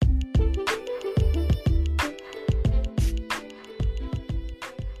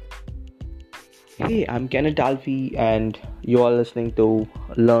Hey, I'm Kenneth Alfie, and you are listening to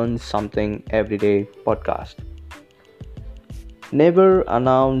Learn Something Everyday podcast. Never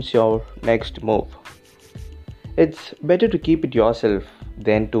announce your next move. It's better to keep it yourself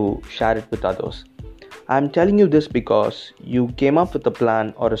than to share it with others. I'm telling you this because you came up with a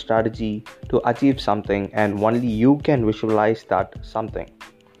plan or a strategy to achieve something, and only you can visualize that something.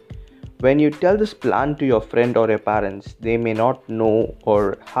 When you tell this plan to your friend or your parents, they may not know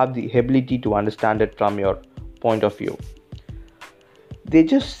or have the ability to understand it from your point of view. They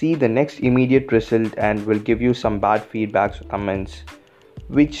just see the next immediate result and will give you some bad feedbacks or comments,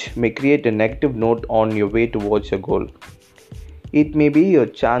 which may create a negative note on your way towards your goal. It may be a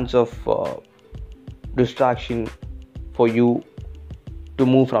chance of distraction for you to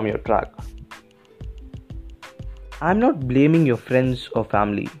move from your track. I'm not blaming your friends or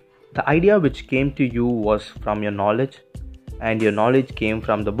family. The idea which came to you was from your knowledge, and your knowledge came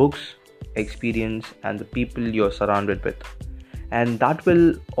from the books, experience, and the people you're surrounded with. And that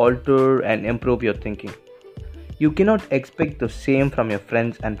will alter and improve your thinking. You cannot expect the same from your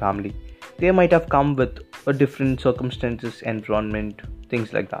friends and family. They might have come with a different circumstances, environment,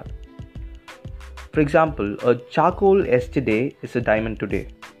 things like that. For example, a charcoal yesterday is a diamond today.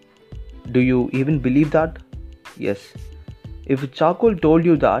 Do you even believe that? Yes. If a charcoal told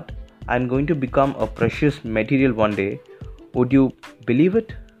you that I'm going to become a precious material one day, would you believe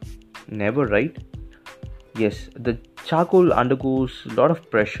it? Never, right? Yes, the charcoal undergoes a lot of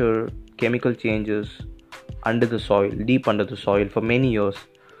pressure, chemical changes under the soil, deep under the soil for many years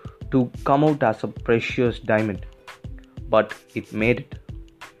to come out as a precious diamond. But it made it.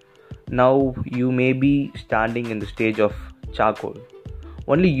 Now you may be standing in the stage of charcoal.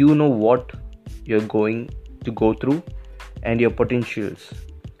 Only you know what you're going to go through and your potentials.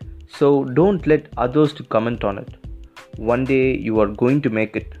 So don't let others to comment on it. One day you are going to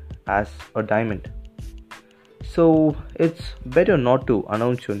make it as a diamond. So it's better not to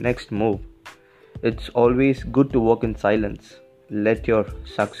announce your next move. It's always good to work in silence. Let your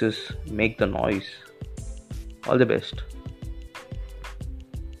success make the noise. All the best.